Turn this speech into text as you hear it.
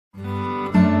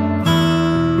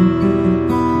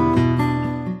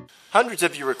Hundreds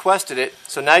of you requested it,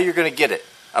 so now you're going to get it.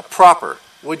 A proper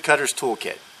woodcutter's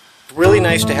toolkit. Really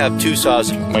nice to have two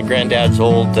saws. My granddad's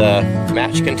old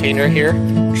match container here,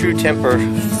 true temper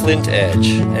flint edge,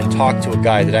 and talk to a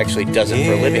guy that actually does it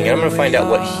for a living. And I'm going to find out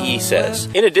what he says.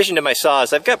 In addition to my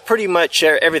saws, I've got pretty much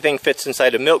everything fits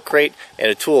inside a milk crate and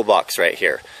a toolbox right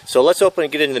here. So let's open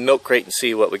and get into the milk crate and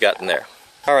see what we got in there.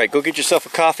 All right, go get yourself a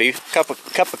coffee, cup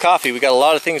of coffee. We got a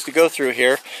lot of things to go through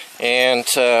here, and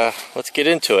let's get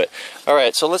into it. All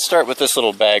right, so let's start with this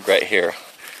little bag right here.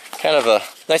 Kind of a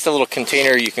nice little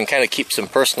container you can kind of keep some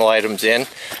personal items in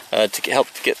to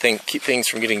help to keep things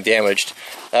from getting damaged.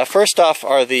 First off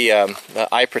are the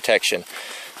eye protection.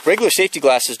 Regular safety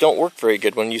glasses don't work very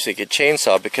good when using a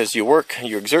chainsaw because you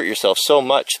exert yourself so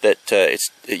much that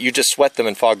you just sweat them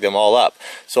and fog them all up.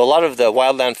 So a lot of the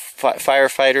wildland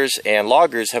firefighters and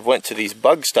loggers have went to these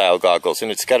bug style goggles,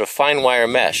 and it's got a fine wire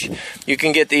mesh. You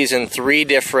can get these in 3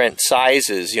 different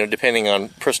sizes, depending on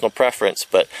personal preference,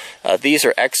 but these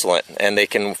are excellent, and they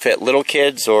can fit little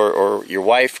kids or your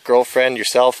wife, girlfriend,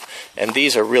 yourself, and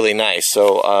these are really nice.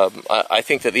 So I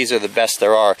think that these are the best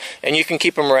there are, and you can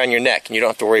keep them around your neck, and you don't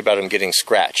have to worry about them getting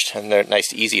scratched, and they're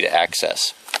nice, easy to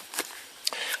access.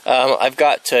 I've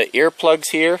got earplugs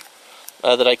here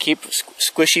that I keep,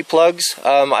 squishy plugs.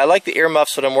 I like the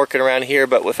earmuffs when I'm working around here,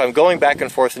 but if I'm going back and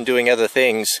forth and doing other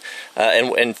things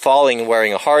and falling and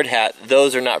wearing a hard hat,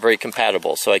 those are not very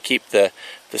compatible. So I keep the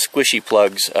squishy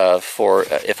plugs for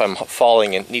if I'm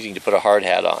falling and needing to put a hard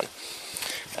hat on.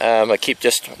 I keep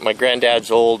just my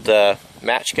granddad's old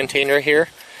match container here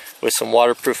with some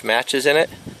waterproof matches in it.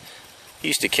 He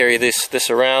used to carry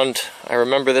this around. I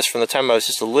remember this from the time I was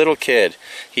just a little kid.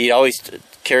 He always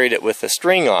carried it with a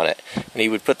string on it, and he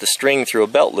would put the string through a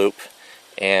belt loop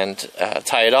and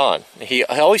tie it on. He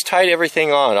always tied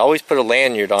everything on, always put a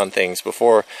lanyard on things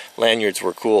before lanyards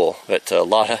were cool. But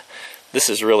this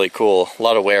is really cool, a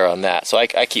lot of wear on that. So I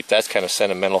keep, that's kind of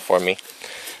sentimental for me.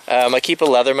 I keep a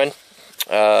Leatherman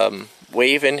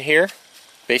wave in here.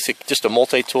 Basic, just a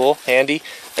multi-tool, handy.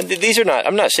 And these are not,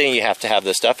 I'm not saying you have to have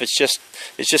this stuff, it's just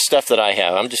stuff that I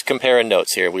have. I'm just comparing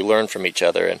notes here. We learn from each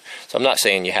other, and so I'm not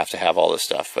saying you have to have all this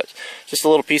stuff, but just a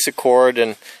little piece of cord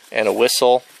and a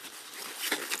whistle.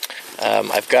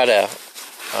 I've got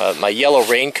my yellow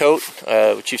raincoat,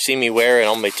 which you've seen me wear in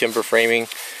all my timber framing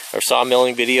or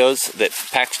sawmilling videos, that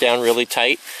packs down really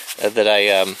tight, that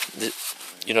I,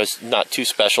 it's not too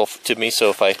special to me, so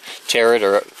if I tear it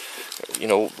or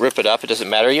rip it up, it doesn't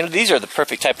matter. These are the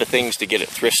perfect type of things to get at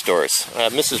thrift stores.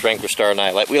 Mrs. Wranglerstar and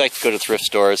I, we like to go to thrift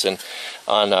stores and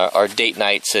on our date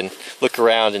nights and look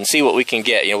around and see what we can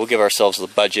get. We'll give ourselves a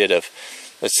budget of,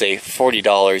 let's say,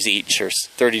 $40 each or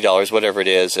 $30, whatever it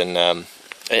is, and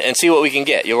see what we can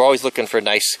get. You're always looking for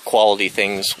nice quality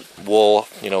things, wool,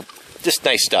 just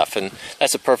nice stuff, and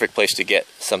that's a perfect place to get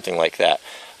something like that.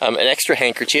 An extra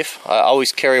handkerchief, I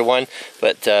always carry one,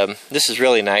 but this is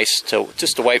really nice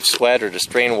just to wipe sweat or to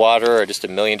strain water or just a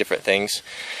million different things.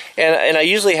 And I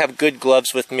usually have good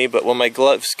gloves with me, but when my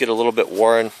gloves get a little bit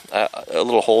worn,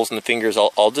 little holes in the fingers,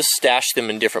 I'll just stash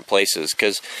them in different places,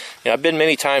 because I've been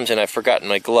many times and I've forgotten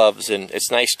my gloves, and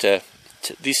it's nice to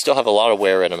these still have a lot of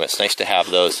wear in them. It's nice to have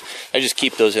those. I just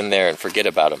keep those in there and forget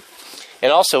about them.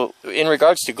 And also, in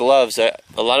regards to gloves, a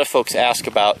lot of folks ask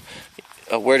about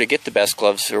where to get the best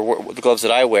gloves, or the gloves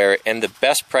that I wear, and the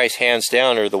best price hands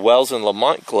down are the Wells and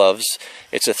Lamont gloves.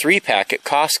 It's a 3-pack at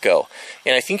Costco,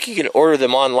 and I think you can order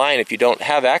them online if you don't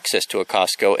have access to a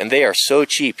Costco, and they are so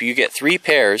cheap. You get 3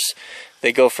 pairs.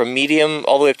 They go from medium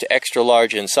all the way up to extra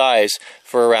large in size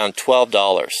for around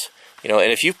 $12.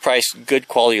 And if you price good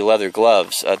quality leather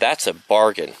gloves, that's a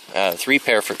bargain. 3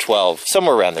 pair for $12,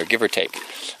 somewhere around there, give or take,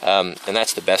 and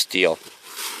that's the best deal.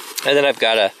 And then I've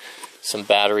got some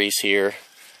batteries here.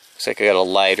 Looks like I got a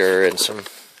lighter and some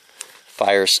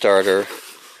fire starter,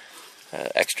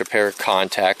 extra pair of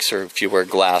contacts, or if you wear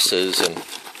glasses. And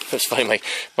it's funny,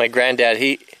 my granddad,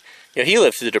 he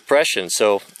lived through the Depression,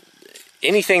 so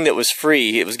anything that was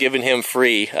free, it was given him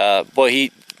free. Boy,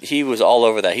 he was all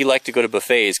over that. He liked to go to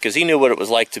buffets because he knew what it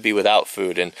was like to be without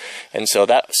food, and so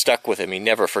that stuck with him. He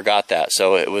never forgot that.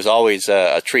 So it was always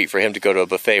a treat for him to go to a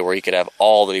buffet where he could have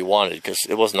all that he wanted, because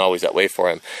it wasn't always that way for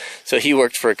him. So he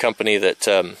worked for a company that,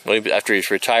 after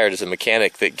he's retired as a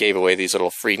mechanic, that gave away these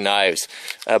little free knives.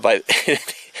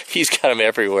 He's got them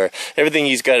everywhere. Everything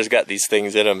he's got has got these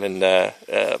things in them, and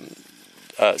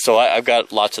so I've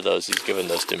got lots of those. He's given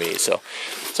those to me. So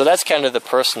that's kind of the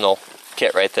personal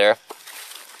kit right there.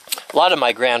 A lot of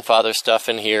my grandfather's stuff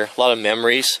in here, a lot of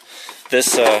memories.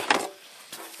 This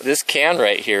can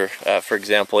right here, for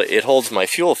example, it holds my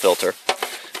fuel filter,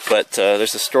 but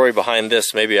there's a story behind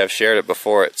this. Maybe I've shared it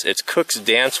before. It's Cook's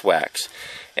Dance Wax,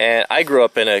 And I grew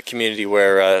up in a community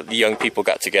where the young people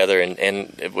got together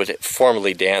and would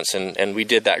formally dance, and we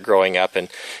did that growing up. And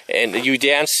you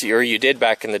dance, or you did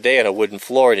back in the day, on a wooden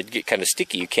floor, and it'd get kind of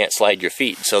sticky. You can't slide your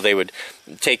feet. So they would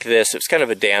take this. It was kind of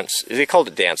a dance. They called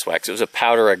it dance wax. It was a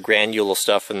powder, a granule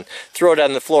stuff, and throw it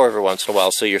on the floor every once in a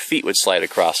while so your feet would slide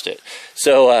across it.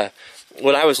 So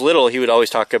when I was little, he would always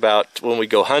talk about when we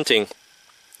go hunting.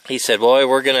 He said, "Boy,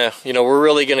 we're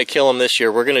really gonna kill him this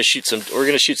year. We're gonna shoot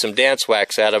some dance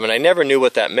wax at him." And I never knew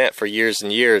what that meant for years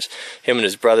and years. Him and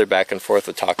his brother back and forth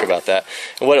would talk about that.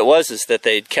 And what it was is that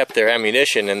they'd kept their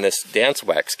ammunition in this dance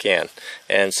wax can.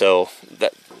 And so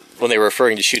that when they were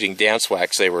referring to shooting dance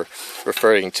wax, they were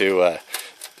referring to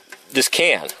this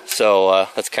can. So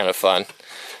that's kind of fun.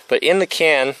 But in the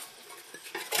can,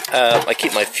 I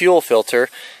keep my fuel filter,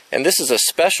 and this is a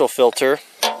special filter.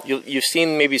 You've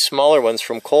seen maybe smaller ones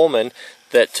from Coleman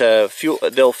that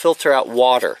they'll filter out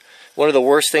water. One of the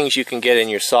worst things you can get in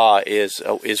your saw is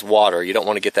water. You don't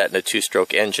want to get that in a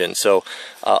two-stroke engine. So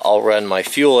I'll run my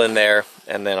fuel in there,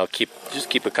 and then I'll just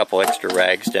keep a couple extra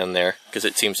rags down there because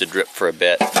it seems to drip for a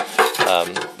bit.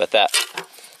 But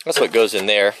that's what goes in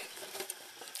there,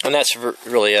 and that's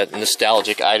really a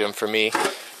nostalgic item for me,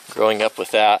 growing up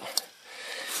with that.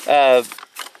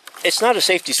 It's not a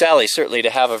safety sally, certainly,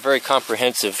 to have a very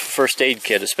comprehensive first aid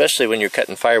kit, especially when you're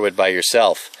cutting firewood by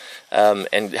yourself,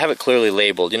 and have it clearly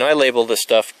labeled. You know, I label this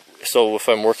stuff so if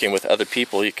I'm working with other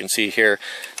people, you can see here,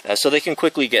 so they can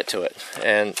quickly get to it.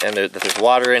 And there's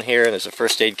water in here, and there's a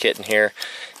first aid kit in here,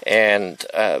 and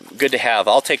good to have.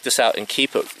 I'll take this out and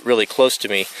keep it really close to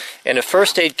me. And a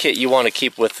first aid kit you want to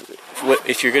keep with,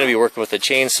 if you're going to be working with a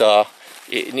chainsaw,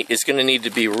 it's going to need to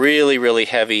be really, really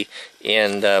heavy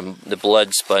in the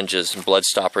blood sponges and blood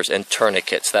stoppers and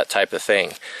tourniquets, that type of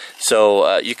thing.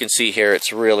 So you can see here,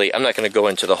 it's really, I'm not going to go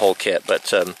into the whole kit,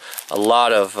 but a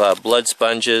lot of blood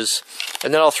sponges,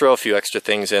 and then I'll throw a few extra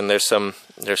things in. There's some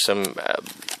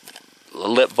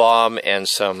lip balm and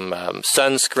some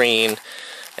sunscreen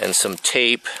and some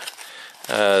tape.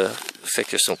 I think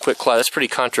there's some quick cloth. That's pretty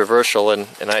controversial, and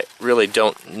I really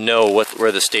don't know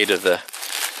where the state of the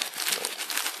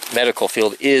medical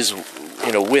field is,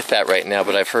 you know, with that right now,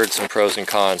 but I've heard some pros and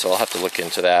cons, so I'll have to look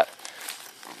into that.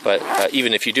 But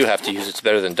even if you do have to use it, it's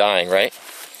better than dying, right?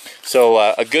 So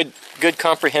a good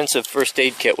comprehensive first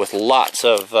aid kit with lots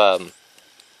of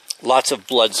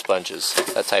blood sponges,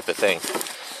 that type of thing.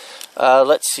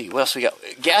 Let's see, what else we got?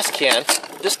 Gas can.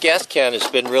 This gas can has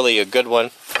been really a good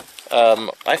one.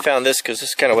 I found this because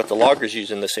this is kind of what the loggers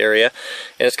use in this area,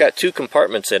 and it's got two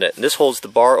compartments in it. And this holds the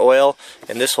bar oil,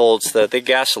 and this holds the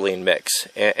gasoline mix.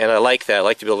 And I like that. I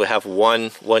like to be able to have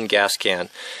one gas can.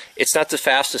 It's not the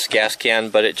fastest gas can,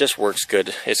 but it just works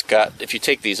good. It's got, if you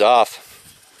take these off,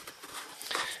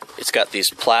 it's got these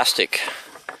plastic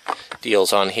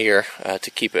deals on here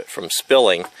to keep it from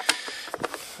spilling.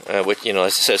 Which, you know,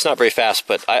 as I said, it's not very fast,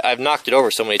 but I've knocked it over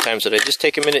so many times that I just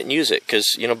take a minute and use it,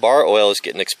 because, you know, bar oil is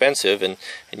getting expensive, and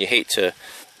you hate to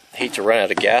run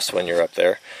out of gas when you're up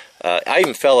there. I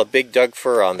even fell a big Doug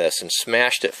fir on this and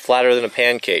smashed it flatter than a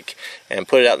pancake and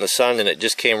put it out in the sun, and it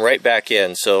just came right back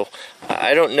in. So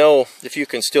I don't know if you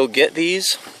can still get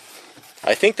these.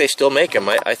 I think they still make them.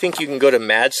 I think you can go to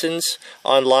Madson's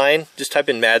online, just type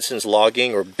in Madson's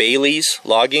logging or Bailey's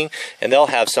logging, and they'll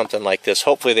have something like this.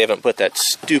 Hopefully they haven't put that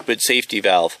stupid safety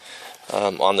valve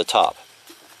on the top.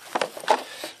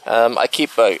 I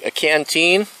keep a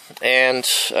canteen, and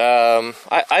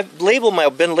I've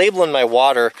been labeling my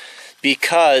water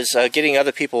because getting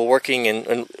other people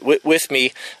working with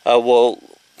me will.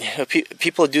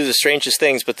 People do the strangest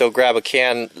things, but they'll grab a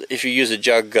can. If you use a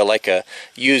jug like a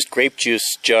used grape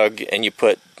juice jug and you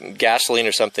put gasoline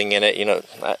or something in it, you know,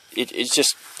 it's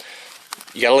just,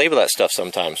 you gotta label that stuff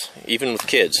sometimes, even with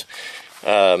kids.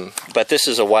 But this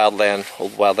is a old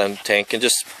wildland tank, and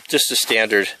just a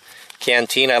standard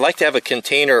canteen. I like to have a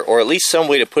container, or at least some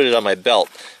way to put it on my belt.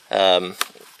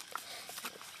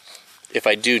 If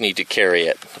I do need to carry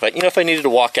it, if I needed to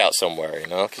walk out somewhere, you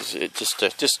know, because it just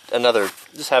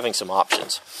having some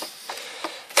options.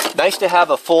 Nice to have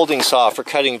a folding saw for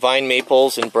cutting vine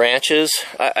maples and branches.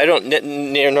 I don't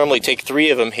normally take 3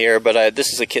 of them here, but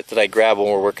this is a kit that I grab when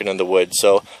we're working in the woods.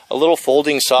 So a little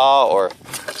folding saw, or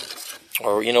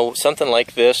you know, something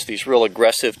like this. These real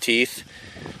aggressive teeth.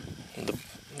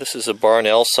 This is a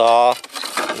Barnell saw.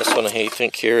 And this one I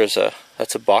think here that's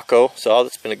a Baco saw.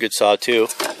 That's been a good saw too.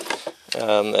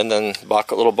 And then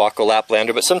little Baco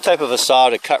Laplander, but some type of a saw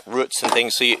to cut roots and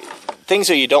things, things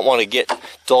that you don't want to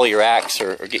dull your axe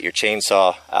or get your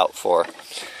chainsaw out for.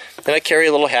 Then I carry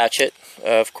a little hatchet.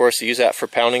 Of course, I use that for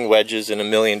pounding wedges and a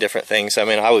million different things. I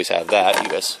mean, I always have that. You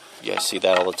guys see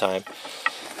that all the time.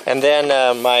 And then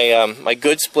my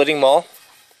good splitting maul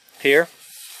here,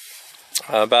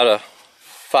 about a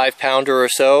 5-pounder or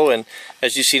so, and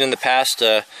as you've seen in the past,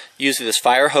 using this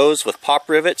fire hose with pop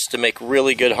rivets to make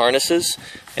really good harnesses,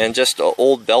 and just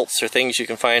old belts or things you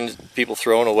can find people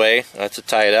throwing away to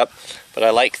tie it up. But I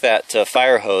like that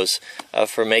fire hose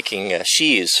for making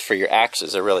sheaths for your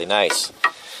axes. They're really nice.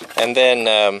 And then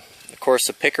of course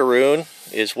the picaroon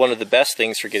is one of the best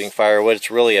things for getting firewood. It's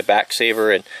really a back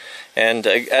saver, and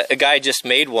a guy just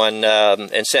made one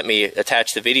and sent me,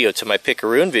 attached the video to my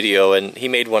picaroon video, and he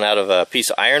made one out of a piece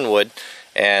of ironwood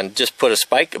and just put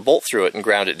a bolt through it and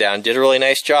ground it down. Did a really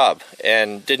nice job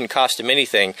and didn't cost him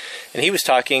anything. And he was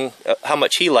talking how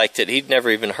much he liked it. He'd never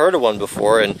even heard of one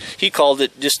before, and he called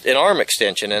it just an arm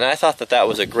extension, and I thought that that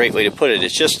was a great way to put it.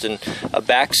 It's just a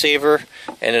back saver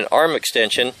and an arm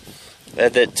extension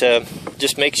that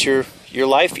just makes your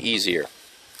life easier.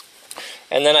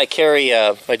 And then I carry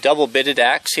my double-bitted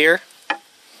axe here.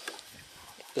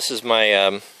 This is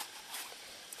my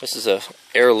this is a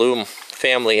heirloom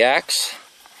family axe.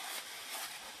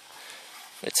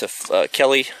 It's a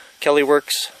Kelly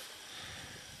Works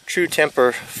True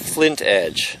Temper flint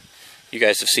edge. You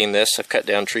guys have seen this. I've cut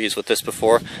down trees with this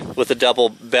before, with a double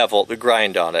bevel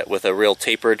grind on it, with a real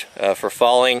tapered for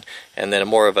falling, and then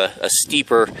more of a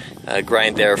steeper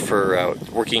grind there for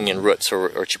working in roots or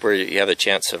where you have a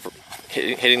chance of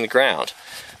hitting the ground.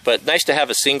 But nice to have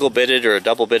a single bitted or a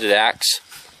double bitted axe.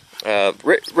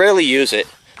 Rarely use it,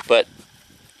 but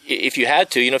if you had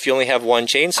to, you know, if you only have one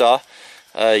chainsaw,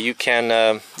 you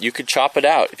could chop it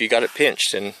out if you got it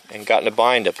pinched and got in a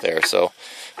bind up there. So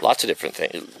lots of different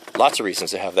things, lots of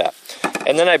reasons to have that.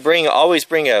 And then I always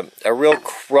bring a real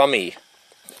crummy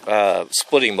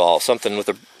splitting maul, something with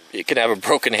it can have a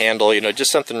broken handle, you know,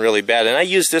 just something really bad. And I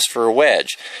use this for a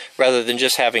wedge rather than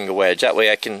just having a wedge. That way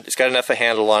it's got enough of a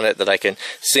handle on it that I can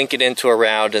sink it into a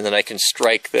round, and then I can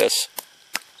strike this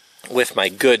with my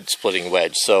good splitting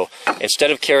wedge. So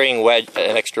instead of carrying an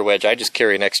extra wedge, I just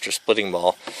carry an extra splitting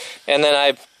maul. And then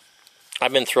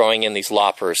I've been throwing in these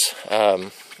loppers.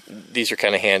 These are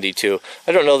kind of handy too.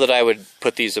 I don't know that I would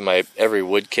put these in my every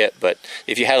wood kit, but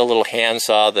if you had a little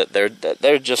handsaw,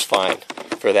 they're just fine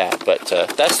for that. But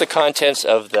that's the contents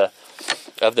of the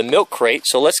milk crate.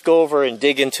 So let's go over and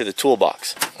dig into the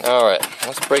toolbox. All right,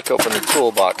 let's break open the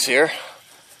toolbox here.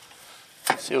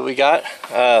 See what we got.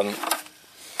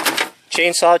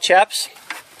 Chainsaw chaps,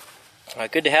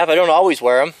 good to have. I don't always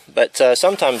wear them, but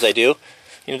sometimes I do.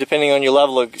 You know, depending on your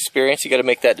level of experience, you got to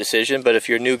make that decision. But if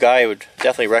you're a new guy, I would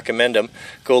definitely recommend them.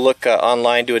 Go look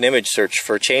online, do an image search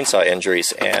for chainsaw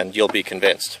injuries, and you'll be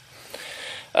convinced.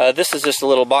 This is just a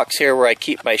little box here where I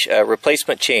keep my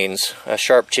replacement chains,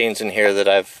 sharp chains in here that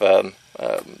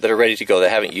that are ready to go, that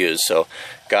I haven't used. So,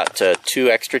 got 2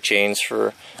 extra chains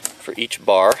for each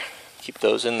bar. Keep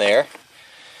those in there.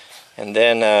 And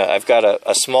then I've got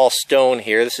a small stone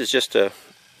here. This is just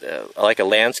like a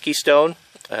Lansky stone,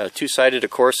 2-sided, of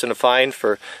course, and a fine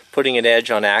for putting an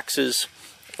edge on axes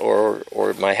or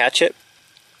my hatchet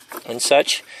and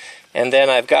such. And then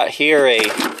I've got here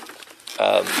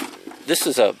this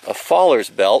is a faller's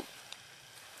belt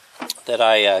that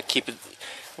I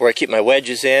where I keep my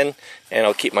wedges in, and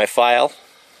I'll keep my file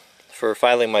for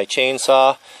filing my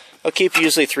chainsaw. I'll keep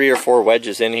usually 3 or 4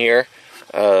 wedges in here.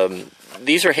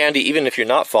 These are handy even if you're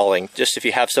not falling. Just if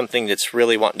you have something that's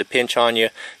really wanting to pinch on you,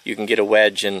 you can get a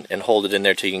wedge and hold it in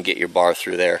there till you can get your bar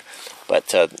through there. But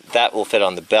that will fit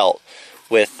on the belt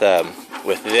with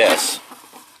this.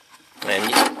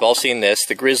 And you've all seen this,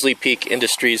 the Grizzly Peak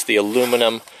Industries, the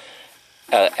aluminum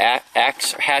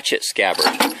axe hatchet scabbard.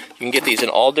 You can get these in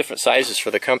all different sizes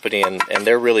for the company, and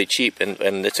they're really cheap, and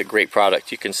it's a great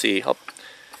product. You can see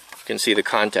the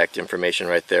contact information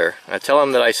right there. Tell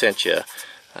him that I sent you.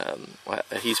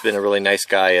 He's been a really nice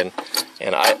guy, and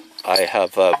I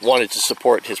have wanted to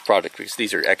support his product because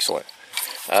these are excellent.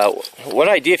 One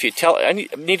idea, I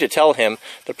need to tell him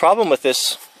the problem with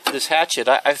this hatchet.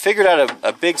 I figured out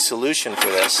a big solution for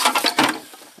this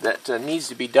that needs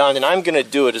to be done, and I'm going to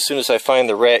do it as soon as I find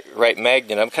the right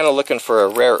magnet. I'm kind of looking for a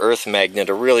rare earth magnet,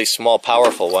 a really small,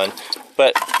 powerful one.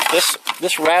 But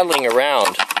this rattling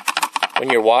around when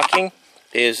you're walking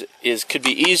could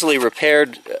be easily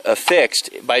repaired,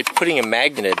 fixed by putting a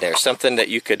magnet in there, something that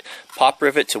you could pop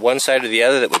rivet to one side or the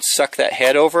other that would suck that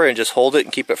head over and just hold it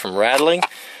and keep it from rattling.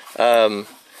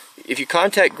 If you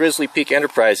contact Grizzly Peak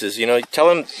Enterprises, you know, tell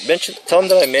them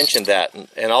that I mentioned that,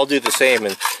 and I'll do the same,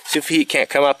 and see if he can't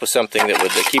come up with something that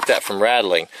would keep that from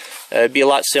rattling. It'd be a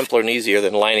lot simpler and easier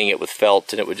than lining it with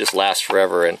felt, and it would just last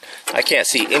forever, and I can't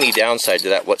see any downside to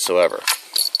that whatsoever.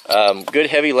 Good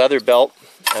heavy leather belt.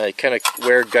 Kind of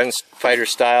wear gunfighter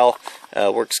style.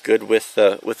 Works good with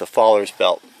a faller's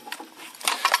belt.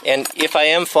 And if I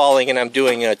am falling and I'm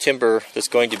doing timber that's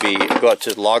going to go out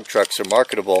to log trucks or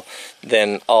marketable,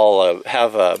 then I'll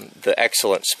have the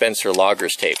excellent Spencer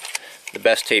loggers tape. The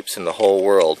best tapes in the whole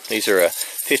world. These are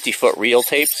 50-foot reel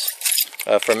tapes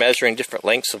for measuring different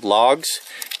lengths of logs.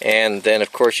 And then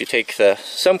of course you take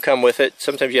some come with it.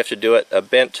 Sometimes you have to do it a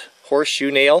bent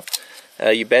horseshoe nail.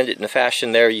 You bend it in a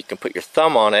fashion there, you can put your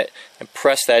thumb on it and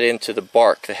press that into the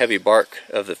bark, the heavy bark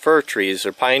of the fir trees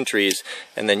or pine trees,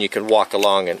 and then you can walk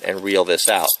along and reel this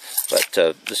out. But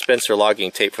the Spencer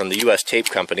logging tape from the U.S. Tape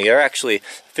Company are actually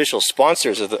official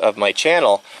sponsors of my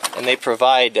channel, and they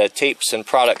provide tapes and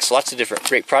products, lots of different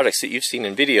great products that you've seen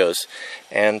in videos,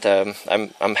 and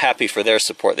I'm happy for their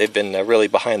support. They've been really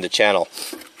behind the channel.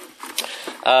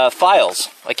 Files.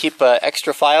 I keep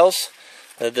extra files.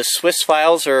 The Swiss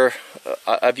files are,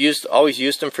 I've always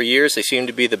used them for years. They seem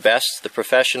to be the best. The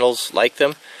professionals like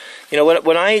them. You know,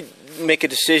 when I make a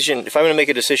decision, if I'm going to make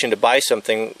a decision to buy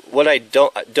something, what I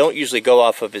don't usually go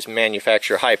off of is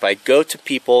manufacturer hype. I go to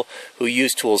people who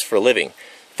use tools for a living.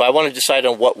 If I want to decide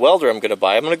on what welder I'm going to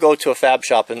buy, I'm going to go to a fab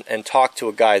shop and talk to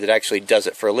a guy that actually does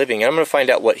it for a living. And I'm going to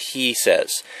find out what he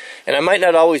says. And I might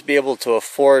not always be able to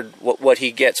afford what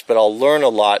he gets, but I'll learn a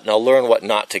lot and I'll learn what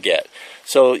not to get.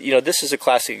 So, you know, this is a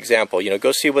classic example. You know,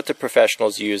 go see what the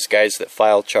professionals use, guys that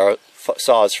file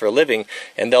saws for a living,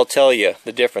 and they'll tell you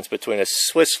the difference between a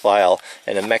Swiss file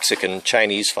and a Mexican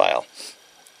Chinese file.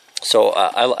 So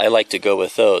I like to go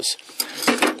with those.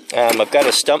 I've got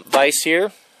a stump vise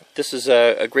here. This is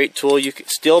a great tool.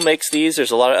 Still makes these.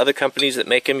 There's a lot of other companies that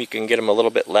make them. You can get them a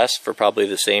little bit less for probably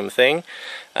the same thing.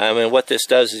 And what this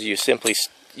does is you simply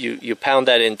you pound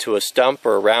that into a stump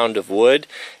or a round of wood,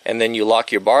 and then you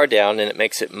lock your bar down, and it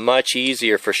makes it much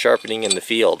easier for sharpening in the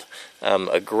field.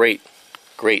 A great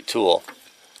tool.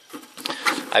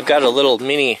 I've got a little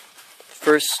mini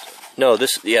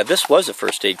this was a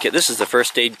first aid kit. This is the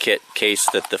first aid kit case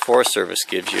that the Forest Service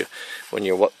gives you when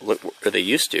you're or they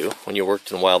used to when you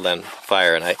worked in wildland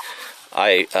fire, and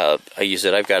I use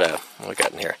it. I've got what I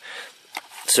got in here?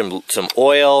 Some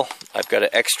oil. I've got an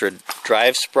extra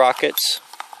drive sprockets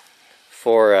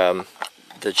for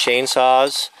the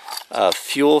chainsaws,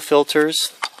 fuel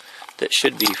filters that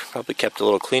should be probably kept a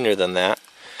little cleaner than that,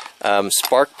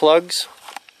 spark plugs,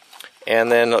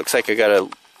 and then it looks like I got a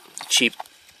cheap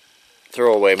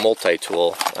throwaway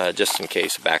multi-tool just in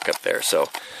case backup there. So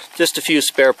just a few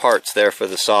spare parts there for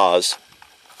the saws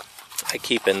I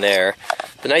keep in there.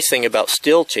 The nice thing about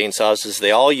Stihl chainsaws is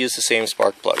they all use the same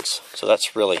spark plugs, so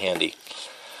that's really handy.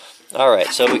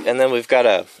 Alright, and then we've got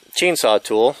a chainsaw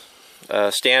tool,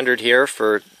 standard here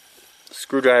for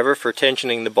screwdriver for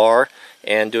tensioning the bar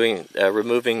and doing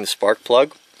removing the spark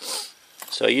plug.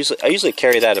 So I usually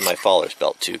carry that in my faller's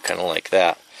belt too, kind of like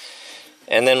that.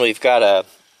 And then we've got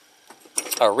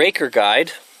a raker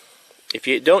guide. If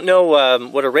you don't know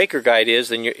what a raker guide is,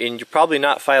 then you're probably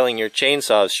not filing your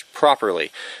chainsaws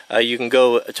properly. You can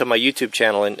go to my YouTube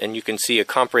channel and you can see a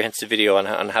comprehensive video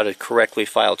on how to correctly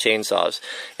file chainsaws.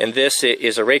 And this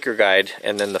is a raker guide,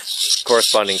 and then the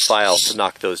corresponding file to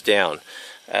knock those down.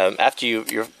 After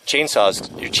your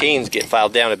chains get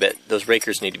filed down a bit, those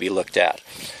rakers need to be looked at.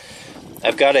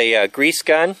 I've got a grease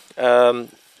gun.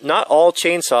 Not all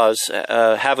chainsaws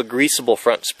have a greasable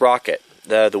front sprocket.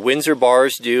 The Windsor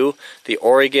bars do. The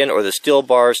Oregon or the Stihl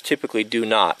bars typically do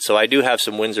not. So I do have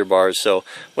some Windsor bars. So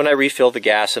when I refill the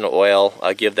gas and oil,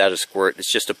 I give that a squirt.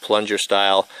 It's just a plunger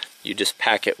style. You just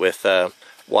pack it with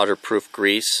waterproof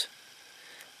grease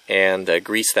and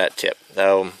grease that tip.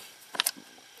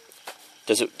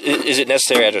 Is it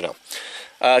necessary? I don't know.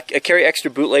 I carry extra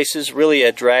bootlaces. Really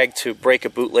a drag to break a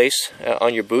bootlace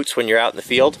on your boots when you're out in the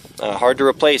field. Hard to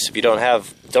replace if you don't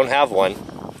have one.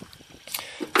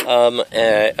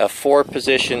 A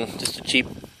 4-position, just a cheap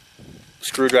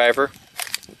screwdriver.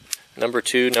 Number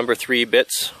 2, number 3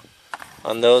 bits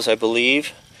on those, I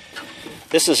believe.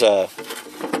 This is a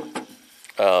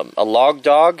log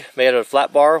dog made out of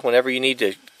flat bar. Whenever you need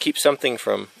to keep something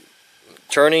from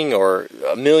turning or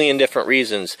a million different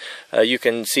reasons, you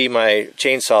can see my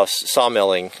chainsaw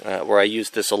sawmilling where I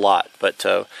use this a lot, but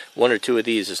 1 or 2 of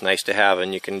these is nice to have,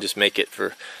 and you can just make it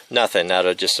for nothing out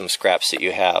of just some scraps that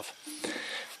you have.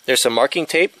 There's some marking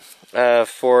tape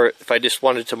for if I just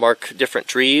wanted to mark different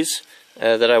trees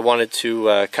that I wanted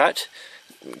to cut,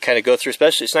 kind of go through.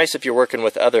 Especially it's nice if you're working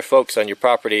with other folks on your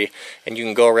property and you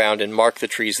can go around and mark the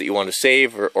trees that you want to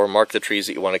save or mark the trees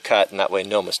that you want to cut, and that way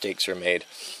no mistakes are made.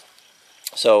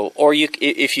 So, or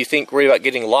if you worry about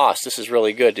getting lost, this is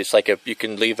really good. It's like you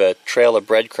can leave a trail of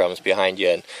breadcrumbs behind you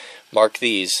and mark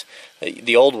these.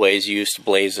 the old ways you used to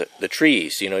blaze the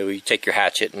trees. You know, you take your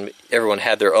hatchet, and everyone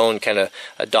had their own kind of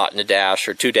a dot and a dash,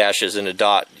 or 2 dashes and a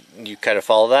dot. You kind of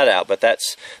follow that out, but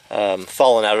that's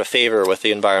fallen out of favor with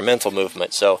the environmental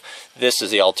movement. So this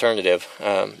is the alternative,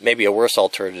 maybe a worse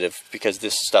alternative, because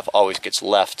this stuff always gets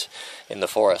left in the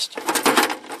forest.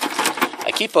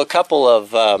 I keep a couple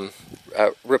of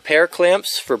repair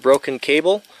clamps for broken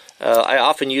cable. I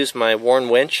often use my worn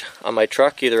winch on my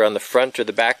truck, either on the front or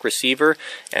the back receiver,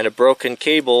 and a broken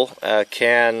cable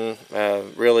can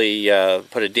really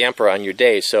put a damper on your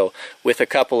day. So with a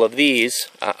couple of these,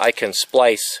 I can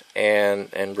splice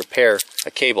and repair a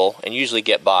cable and usually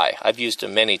get by. I've used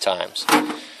them many times.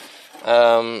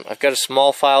 I've got a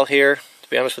small file here. To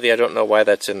be honest with you, I don't know why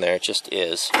that's in there. It just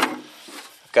is.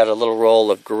 I've got a little roll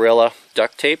of Gorilla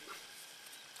duct tape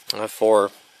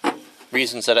for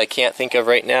reasons that I can't think of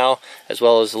right now, as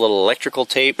well as a little electrical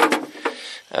tape,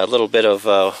 a little bit of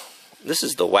this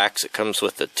is the wax that comes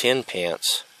with the tin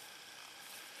pants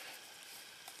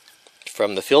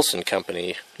from the Filson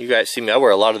company. You guys see me, I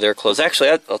wear a lot of their clothes.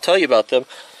 Actually, I'll tell you about them.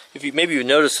 Maybe you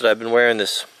noticed that I've been wearing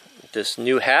this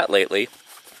new hat lately,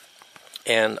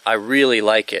 and I really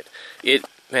like it.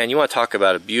 Man, you want to talk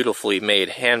about a beautifully made,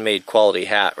 handmade quality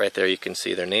hat right there. You can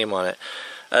see their name on it.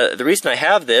 The reason I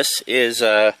have this is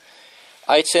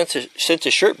I sent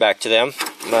a shirt back to them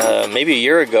maybe a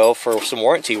year ago for some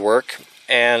warranty work,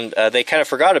 and they kind of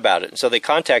forgot about it. And so they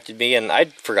contacted me, and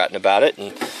I'd forgotten about it,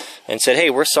 and said, hey,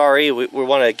 we're sorry, we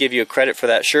want to give you a credit for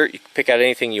that shirt. You can pick out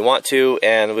anything you want to,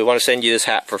 and we want to send you this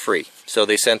hat for free. So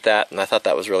they sent that, and I thought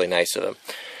that was really nice of them.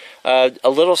 A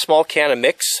little small can of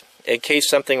mix. In case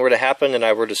something were to happen and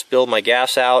I were to spill my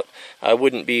gas out, I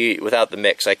wouldn't be without the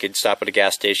mix. I could stop at a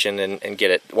gas station and get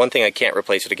it. One thing I can't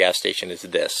replace at a gas station is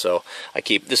this, so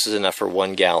this is enough for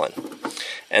 1 gallon.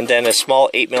 And then a small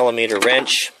 8mm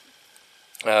wrench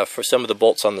for some of the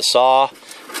bolts on the saw.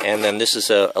 And then this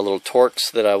is a little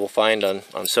Torx that I will find on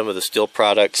some of the steel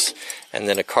products. And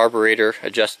then a carburetor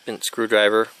adjustment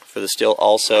screwdriver for the steel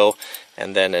also.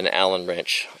 And then an Allen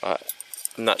wrench. I'm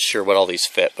not sure what all these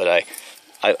fit, but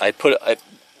I put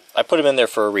them in there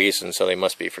for a reason, so they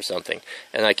must be for something.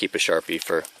 And I keep a Sharpie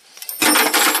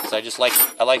because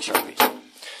I like Sharpies.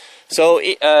 So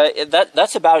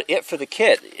that's about it for the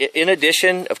kit. In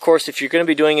addition, of course, if you're going to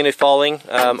be doing any falling,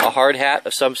 a hard hat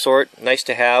of some sort, nice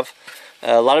to have.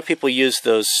 A lot of people use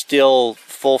those still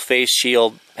full face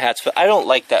shield hats, but I don't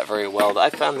like that very well.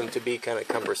 I found them to be kind of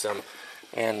cumbersome,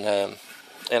 and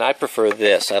I prefer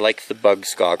this. I like the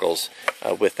Bugs goggles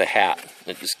with the hat.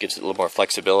 It just gives it a little more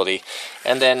flexibility.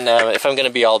 And then if I'm going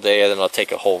to be all day, then I'll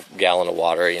take a whole gallon of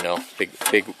water. You know,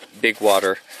 big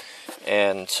water,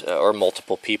 and or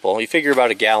multiple people. You figure about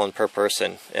a gallon per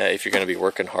person if you're going to be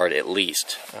working hard, at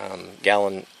least.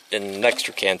 Gallon in an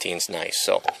extra canteen's nice.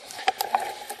 So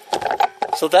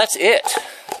that's it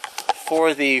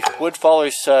for the Wood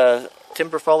Fallers,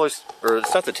 Timber Fallers, or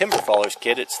it's not the Timber Fallers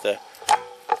kit. It's the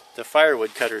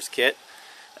Firewood Cutters Kit.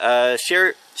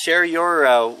 Share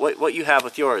your what you have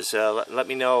with yours. Let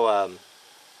me know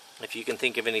if you can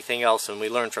think of anything else, and we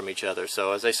learn from each other.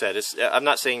 So as I said, I'm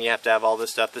not saying you have to have all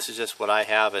this stuff. This is just what I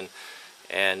have, and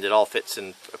it all fits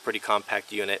in a pretty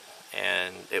compact unit,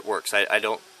 and it works.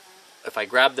 If I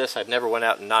grab this, I've never went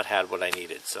out and not had what I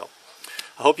needed. So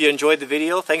I hope you enjoyed the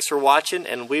video. Thanks for watching,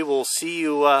 and we will see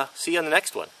you on the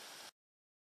next one.